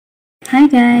Hi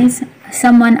guys,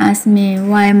 someone asked me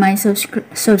why my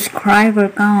subscriber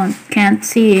count can't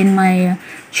see in my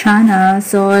channel,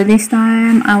 so this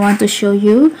time I want to show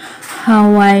you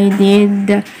how I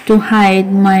did to hide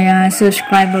my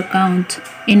subscriber count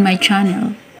in my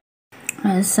channel.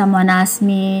 Someone asked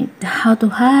me how to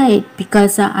hide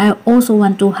because I also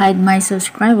want to hide my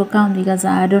subscriber count because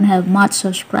I don't have much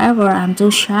subscriber. I'm too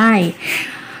shy.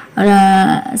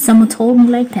 Someone told me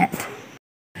like that.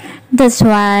 That's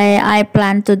why I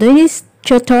plan to do this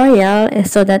tutorial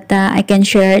so that I can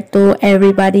share it to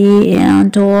everybody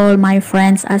and to all my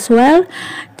friends as well,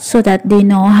 so that they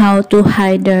know how to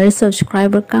hide their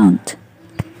subscriber count.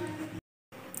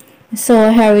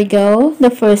 So here we go. The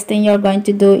first thing you're going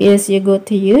to do is you go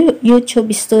to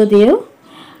YouTube Studio.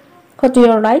 Go to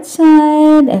your right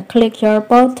side, click your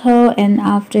photo, and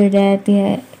after that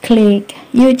click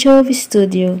YouTube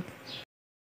Studio.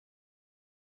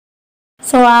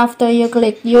 So after you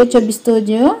click YouTube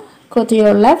Studio, go to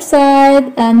your left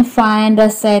side and find the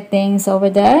settings over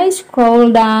there.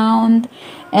 Scroll down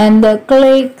and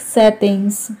click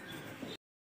settings.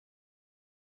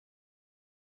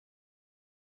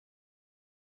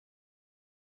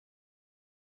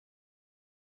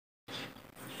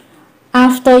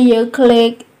 After you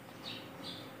click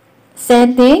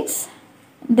settings,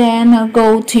 then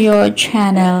go to your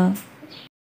channel.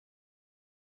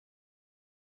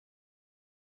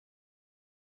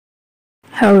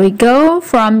 Here we go.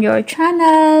 From your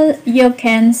channel, you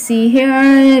can see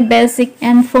here basic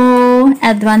info,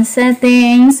 advanced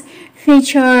settings,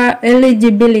 feature,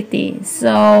 eligibility.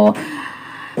 So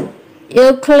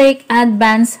you click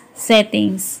advanced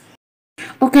settings.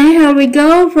 Okay, here we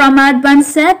go. From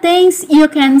advanced settings, you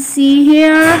can see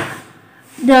here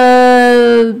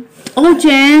the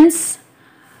audience,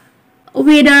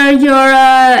 whether your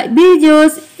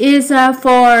videos is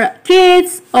for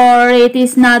kids or it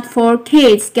is not for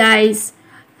kids, guys.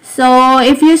 So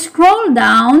if you scroll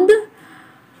down,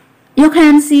 you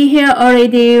can see here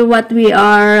already what we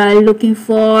are looking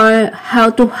for, how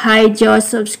to hide your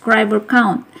subscriber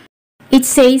count. It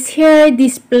says here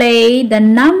display the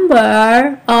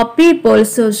number of people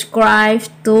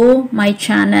subscribed to my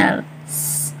channel.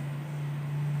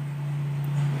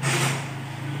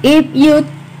 If you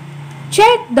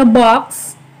check the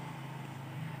box,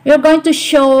 you're going to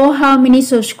show how many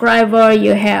subscribers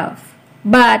you have.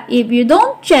 But if you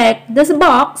don't check this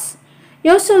box,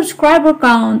 your subscriber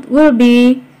count will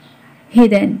be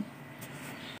hidden.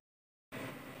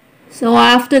 So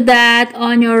after that,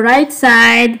 on your right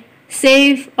side,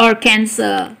 save or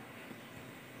cancel.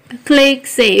 Click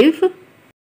save.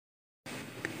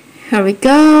 Here we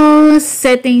go,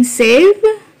 settings save.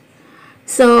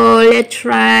 So let's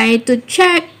try to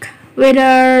check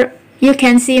whether you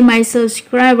can see my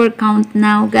subscriber count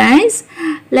now, guys.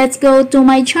 Let's go to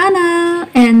my channel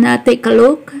and take a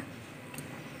look.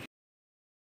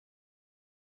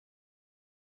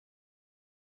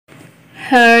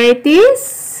 Here it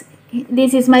is.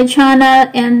 This is my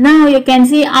channel, and now you can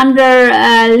see under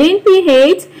Lynn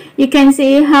PH, you can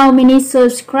see how many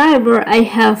subscribers I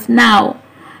have now.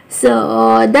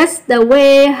 So that's the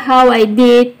way how I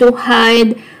did to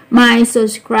hide my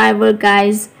subscriber,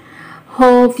 guys.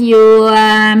 Hope you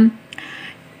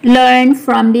learn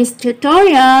from this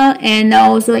tutorial, and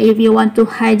also if you want to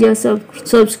hide your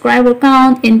subscriber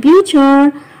count in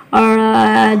future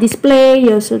or display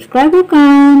your subscriber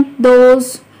count,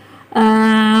 those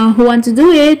who want to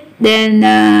do it, then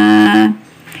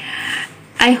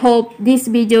I hope this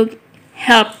video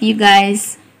helped you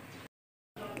guys.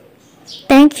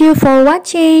 Thank you for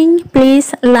watching.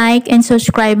 Please like and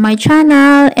subscribe my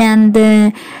channel, and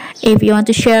if you want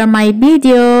to share my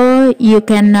video, you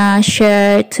can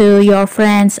share to your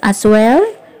friends as well.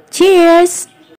 Cheers!